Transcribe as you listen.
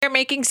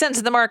Making Sense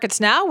of the Markets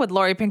Now with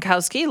Lori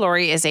Pinkowski.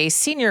 Lori is a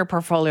senior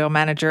portfolio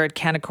manager at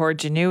Canaccord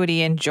Genuity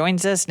and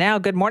joins us now.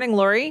 Good morning,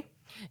 Lori.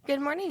 Good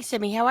morning,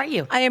 Simi. How are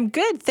you? I am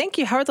good. Thank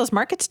you. How are those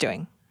markets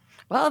doing?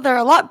 Well, they're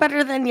a lot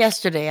better than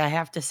yesterday, I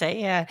have to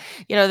say.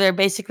 They're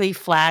basically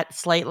flat,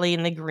 slightly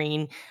in the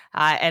green.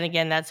 And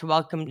again, that's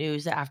welcome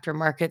news after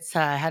markets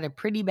had a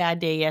pretty bad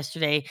day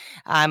yesterday.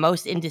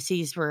 Most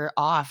indices were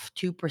off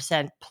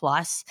 2%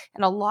 plus,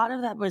 and a lot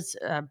of that was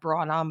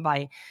brought on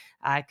by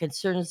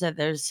concerns that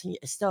there's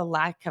still a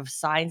lack of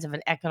signs of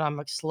an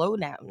economic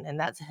slowdown. And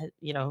that's,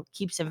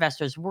 keeps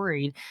investors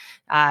worried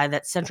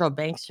that central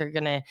banks are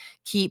going to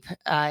keep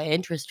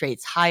interest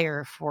rates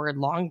higher for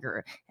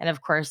longer. And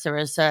of course, there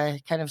was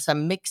kind of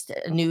some mixed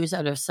news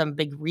out of some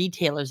big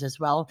retailers as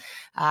well.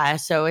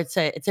 So it's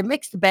a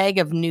mixed bag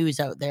of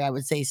news out there, I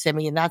would say,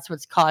 Simi, and that's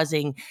what's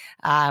causing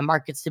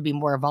markets to be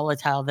more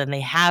volatile than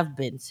they have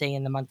been, say,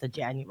 in the month of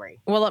January.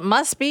 Well, it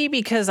must be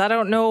because I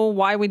don't know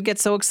why we'd get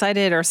so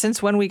excited or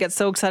since when we get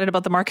so excited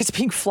about the markets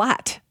being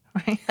flat.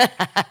 Right.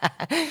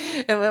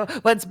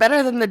 What's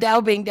better than the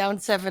Dow being down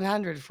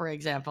 700, for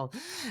example?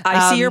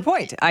 I see your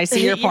point.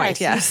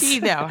 Yes, Yes. you see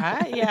now,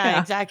 huh? Yeah,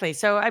 exactly.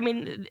 So, I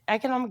mean,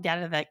 economic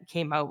data that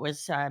came out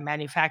was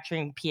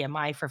manufacturing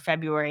PMI for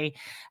February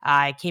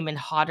came in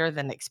hotter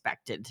than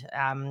expected.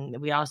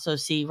 We also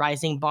see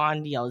rising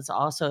bond yields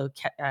also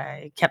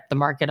kept the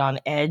market on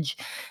edge.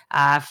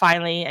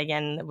 Finally,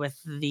 again,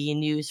 with the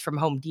news from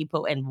Home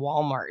Depot and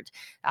Walmart,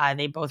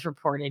 they both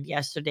reported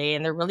yesterday,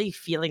 and they're really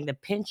feeling the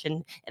pinch.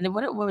 And then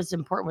what was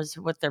important was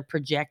what they're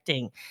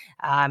projecting.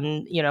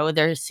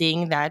 They're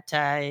seeing that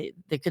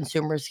the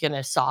consumer is going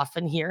to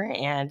soften here,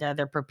 and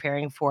they're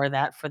preparing for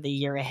that for the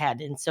year ahead.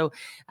 And so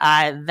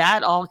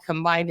that all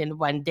combined in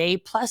one day,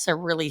 plus a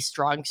really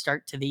strong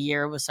start to the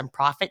year with some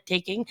profit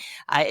taking,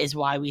 is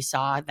why we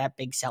saw that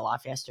big sell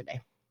off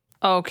yesterday.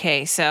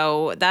 Okay,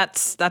 so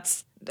that's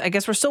I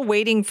guess we're still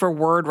waiting for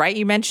word, right?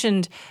 You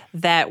mentioned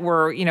that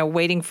we're,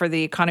 waiting for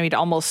the economy to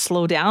almost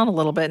slow down a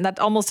little bit, and that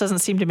almost doesn't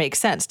seem to make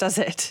sense, does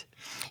it?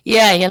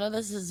 Yeah,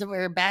 this is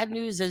where bad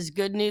news is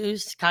good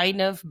news,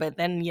 kind of, but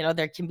then,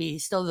 there can be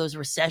still those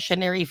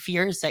recessionary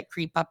fears that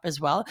creep up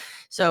as well.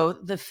 So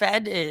the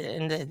Fed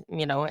and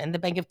the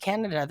Bank of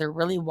Canada, they're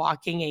really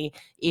walking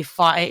a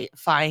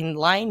fine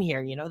line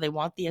here. They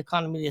want the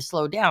economy to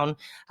slow down,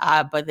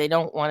 but they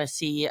don't want to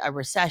see a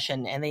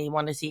recession, and they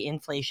want to see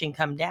inflation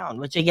come down,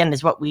 which again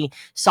is what we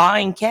saw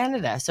in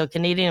Canada. So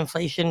Canadian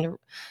inflation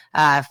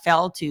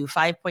fell to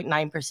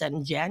 5.9%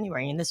 in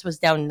January, and this was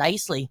down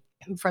nicely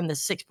from the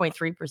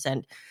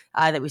 6.3%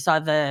 that we saw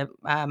the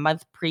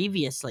month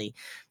previously.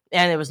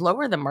 And it was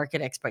lower than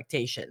market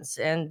expectations.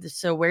 And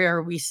so, where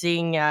are we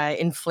seeing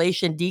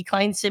inflation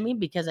decline, Simi?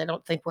 Because I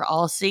don't think we're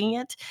all seeing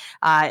it,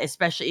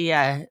 especially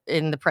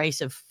in the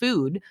price of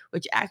food,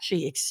 which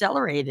actually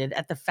accelerated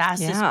at the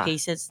fastest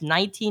pace since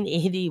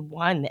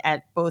 1981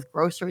 at both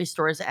grocery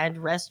stores and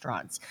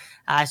restaurants.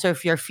 So,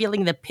 if you're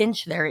feeling the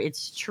pinch there,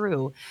 it's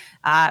true.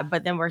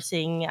 But then we're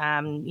seeing,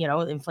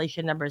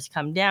 inflation numbers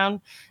come down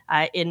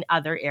in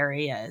other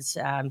areas,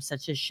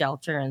 such as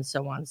shelter and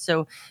so on.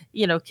 So,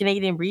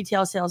 Canadian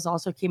retail sales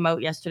also came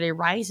out yesterday,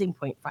 rising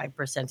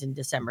 0.5% in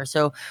December.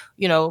 So,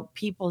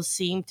 people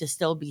seem to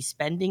still be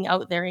spending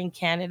out there in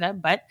Canada.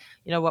 But,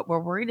 what we're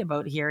worried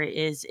about here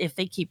is if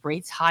they keep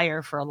rates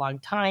higher for a long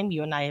time,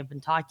 you and I have been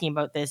talking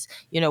about this,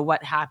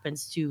 what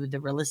happens to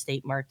the real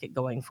estate market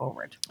going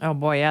forward? Oh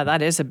boy, yeah,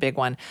 that is a big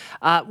one.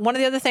 One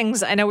of the other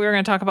things I know we were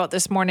going to talk about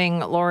this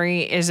morning,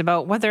 Lori, is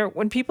about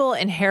when people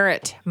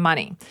inherit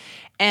money.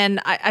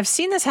 And I've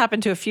seen this happen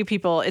to a few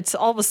people. It's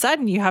all of a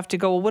sudden you have to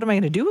go, well, what am I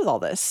going to do with all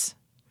this?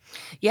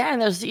 Yeah, and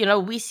there's,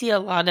 we see a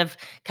lot of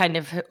kind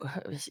of,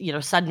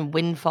 sudden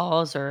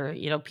windfalls, or,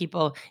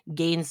 people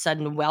gain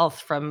sudden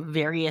wealth from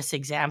various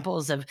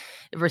examples of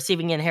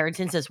receiving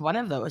inheritance as one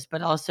of those.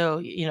 But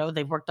also,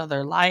 they've worked all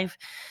their lives.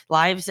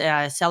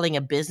 Selling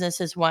a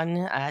business is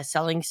one,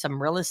 selling some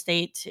real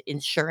estate,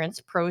 insurance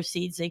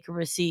proceeds they could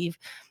receive.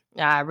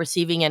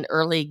 Receiving an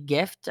early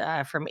gift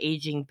from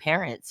aging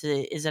parents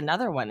is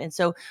another one. And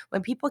so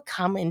when people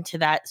come into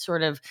that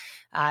sort of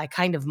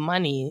kind of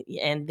money,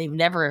 and they've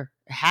never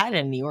had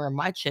any or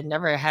much and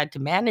never had to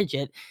manage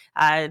it,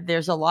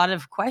 there's a lot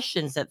of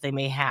questions that they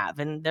may have,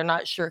 and they're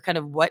not sure kind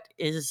of what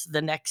is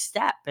the next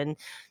step. And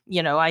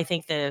I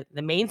think the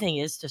main thing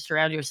is to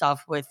surround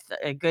yourself with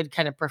a good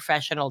kind of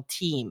professional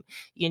team.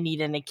 You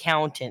need an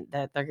accountant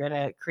that they're going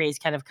to create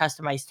kind of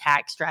customized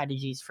tax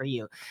strategies for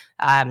you,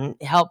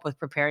 help with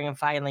preparing and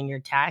filing your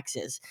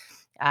taxes.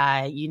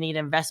 You need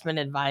an investment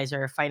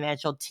advisor, a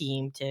financial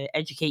team to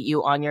educate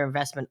you on your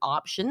investment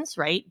options,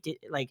 right?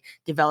 Like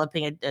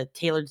developing a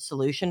tailored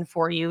solution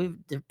for you,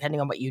 depending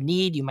on what you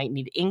need. You might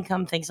need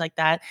income, things like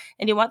that.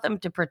 And you want them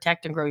to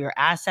protect and grow your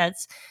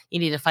assets. You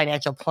need a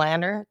financial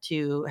planner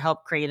to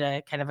help create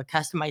a kind of a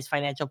customized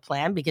financial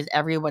plan, because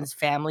everyone's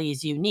family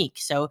is unique.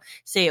 So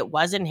say it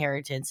was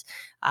inheritance.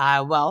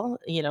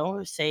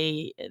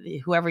 Say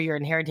whoever you're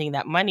inheriting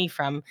that money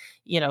from,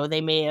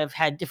 they may have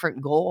had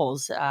different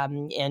goals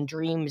and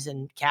dreams streams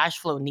and cash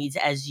flow needs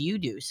as you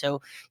do.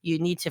 So you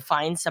need to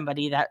find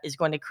somebody that is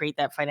going to create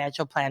that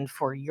financial plan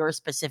for your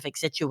specific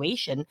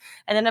situation.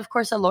 And then, of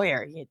course, a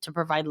lawyer to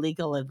provide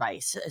legal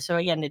advice. So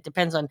again, it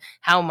depends on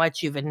how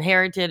much you've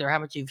inherited or how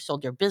much you've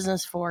sold your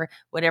business for,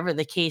 whatever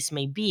the case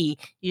may be.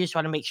 You just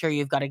want to make sure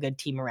you've got a good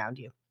team around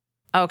you.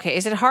 Okay.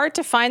 Is it hard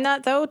to find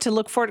that, though, to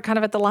look for it kind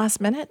of at the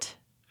last minute?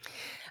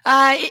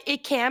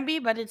 It can be,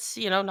 but it's,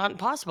 not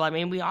impossible. I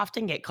mean, we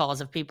often get calls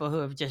of people who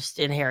have just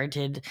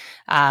inherited,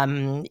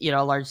 a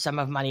large sum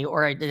of money,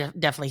 or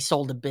definitely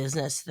sold a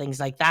business, things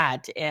like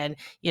that. And,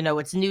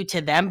 it's new to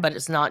them, but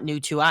it's not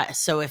new to us.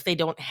 So if they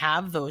don't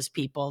have those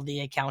people, the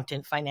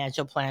accountant,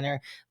 financial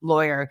planner,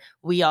 lawyer,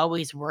 we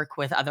always work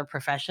with other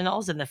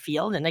professionals in the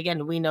field. And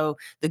again, we know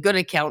the good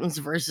accountants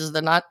versus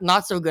the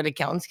not so good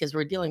accountants, because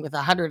we're dealing with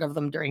 100 of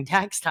them during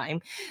tax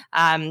time.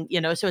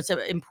 So it's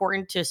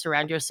important to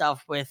surround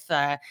yourself with,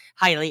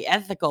 highly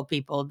ethical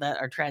people that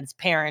are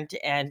transparent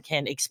and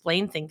can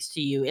explain things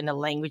to you in a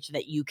language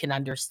that you can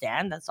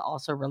understand. That's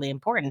also really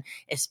important,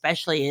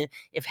 especially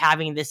if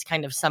having this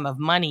kind of sum of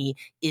money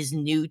is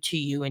new to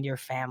you and your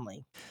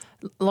family.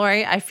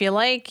 Lori, I feel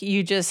like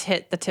you just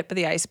hit the tip of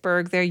the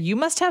iceberg there. You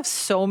must have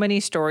so many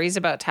stories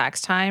about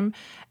tax time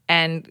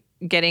and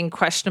getting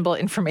questionable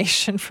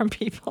information from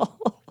people.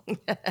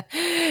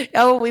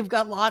 Oh, we've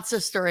got lots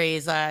of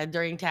stories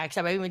during tax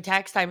time. I mean,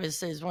 tax time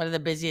is one of the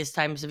busiest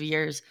times of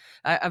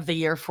the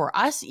year for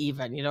us,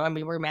 even.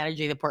 We're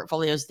managing the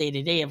portfolios day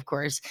to day, of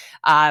course,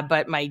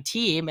 but my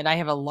team, and I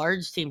have a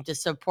large team to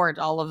support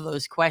all of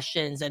those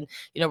questions. And,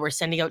 we're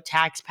sending out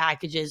tax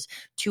packages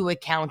to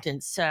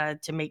accountants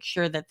to make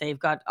sure that they've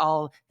got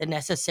all the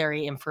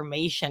necessary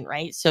information,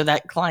 right? So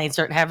that clients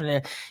aren't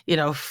having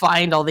to,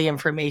 find all the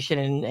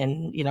information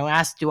and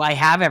ask, do I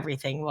have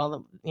everything?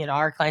 Well,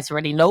 our clients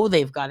already know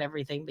they've got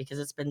everything because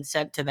it's been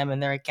sent to them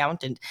and their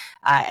accountant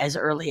as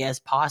early as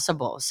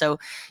possible. So,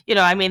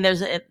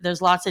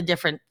 there's lots of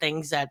different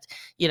things that,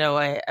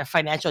 a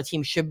financial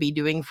team should be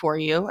doing for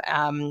you.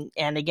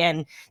 And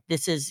again,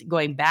 this is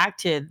going back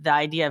to the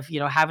idea of,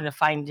 having to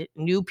find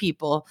new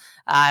people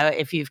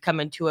if you've come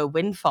into a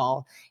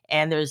windfall.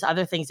 And there's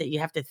other things that you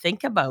have to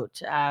think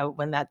about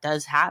when that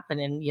does happen.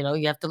 And,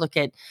 you have to look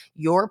at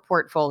your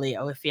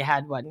portfolio if you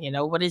had one.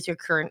 What is your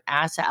current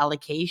asset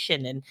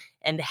allocation,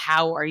 and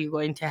how are you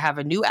going to have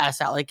a new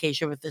asset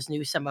allocation with this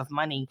new sum of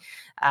money?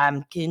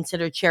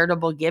 Consider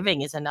charitable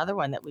giving is another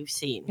one that we've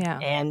seen. Yeah.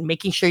 And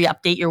making sure you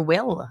update your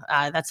will.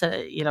 That's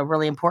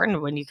really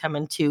important when you come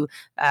into,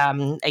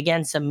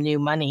 again, some new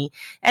money.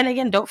 And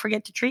again, don't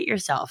forget to treat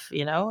yourself.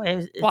 Well,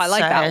 I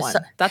like that one.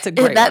 That's a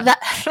great one.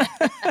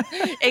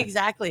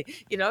 Exactly.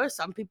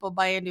 Some people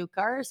buy a new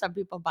car, some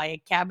people buy a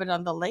cabin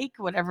on the lake,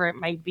 whatever it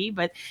might be.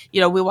 But,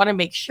 we want to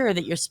make sure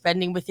that you're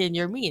spending within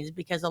your means,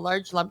 because a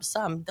large lump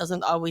sum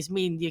doesn't always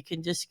mean you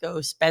can just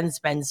go spend.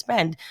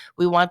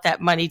 We want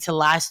that money to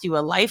last you a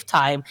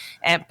lifetime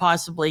and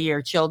possibly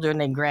your children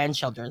and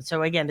grandchildren.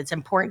 So again, it's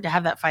important to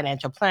have that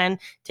financial plan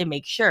to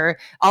make sure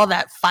all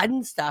that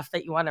fun stuff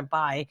that you want to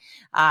buy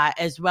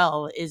as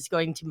well is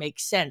going to make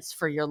sense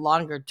for your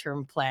longer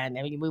term plan.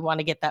 I mean, we want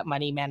to get that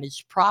money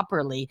managed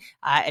properly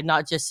and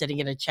not just sitting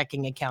in a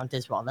checking account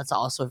as well. That's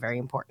also very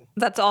important.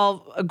 That's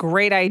all a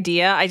great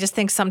idea. I just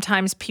think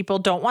sometimes people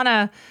don't want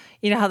to,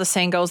 how the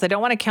saying goes, they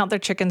don't want to count their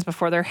chickens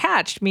before they're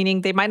hatched,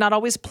 meaning they might not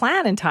always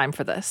plan in time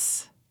for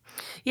this.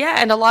 Yeah,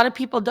 and a lot of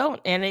people don't,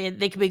 and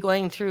they could be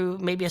going through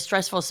maybe a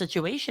stressful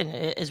situation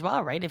as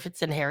well, right? If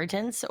it's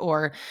inheritance,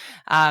 or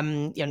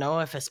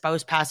if a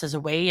spouse passes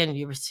away and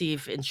you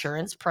receive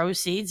insurance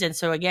proceeds. And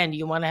so again,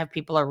 you want to have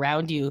people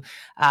around you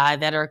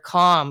that are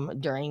calm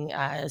during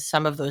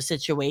some of those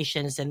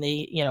situations. And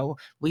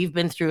we've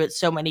been through it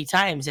so many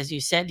times, as you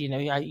said.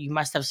 You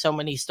must have so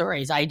many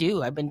stories. I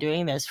do. I've been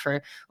doing this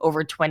for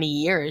over 20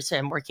 years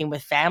and working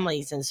with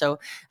families, and so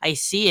I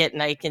see it,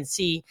 and I can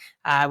see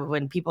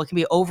when people can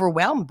be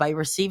overwhelmed by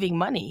receiving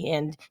money.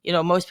 And,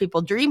 most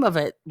people dream of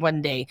it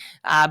one day,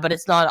 but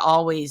it's not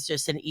always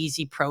just an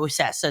easy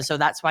process. And so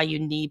that's why you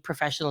need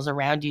professionals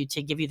around you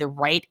to give you the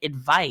right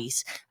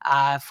advice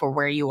for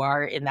where you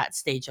are in that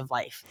stage of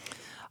life.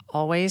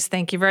 Always.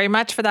 Thank you very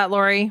much for that,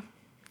 Lori.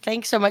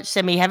 Thanks so much,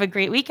 Simi. Have a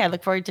great week. I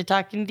look forward to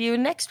talking to you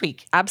next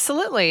week.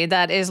 Absolutely.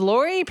 That is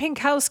Lori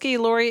Pinkowski.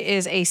 Lori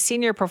is a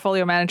senior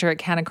portfolio manager at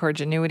Canaccord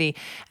Genuity.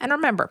 And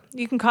remember,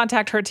 you can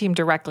contact her team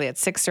directly at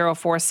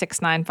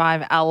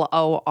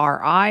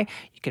 604-695-LORI.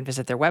 You can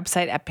visit their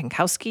website at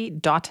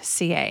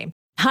pinkowski.ca.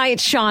 Hi,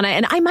 it's Shauna,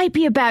 and I might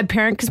be a bad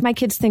parent because my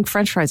kids think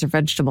French fries are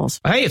vegetables.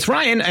 Hey, it's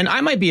Ryan, and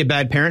I might be a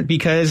bad parent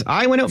because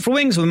I went out for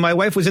wings when my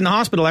wife was in the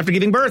hospital after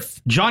giving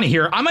birth. Johnny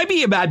here. I might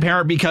be a bad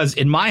parent because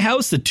in my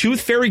house, the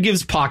tooth fairy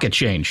gives pocket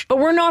change. But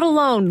we're not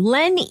alone.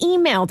 Len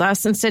emailed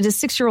us and said his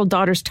 6-year-old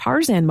daughter's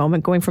Tarzan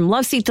moment going from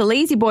love seat to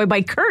lazy boy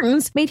by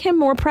curtains made him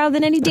more proud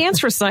than any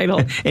dance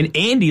recital. And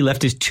Andy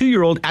left his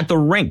 2-year-old at the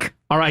rink.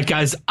 All right,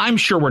 guys, I'm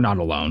sure we're not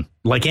alone.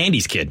 Like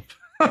Andy's kid.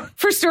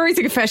 For stories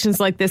and confessions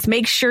like this,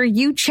 make sure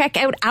you check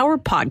out our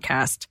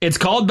podcast. It's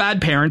called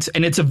Bad Parents,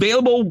 and it's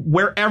available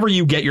wherever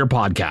you get your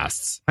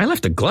podcasts. I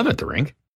left a glove at the rink.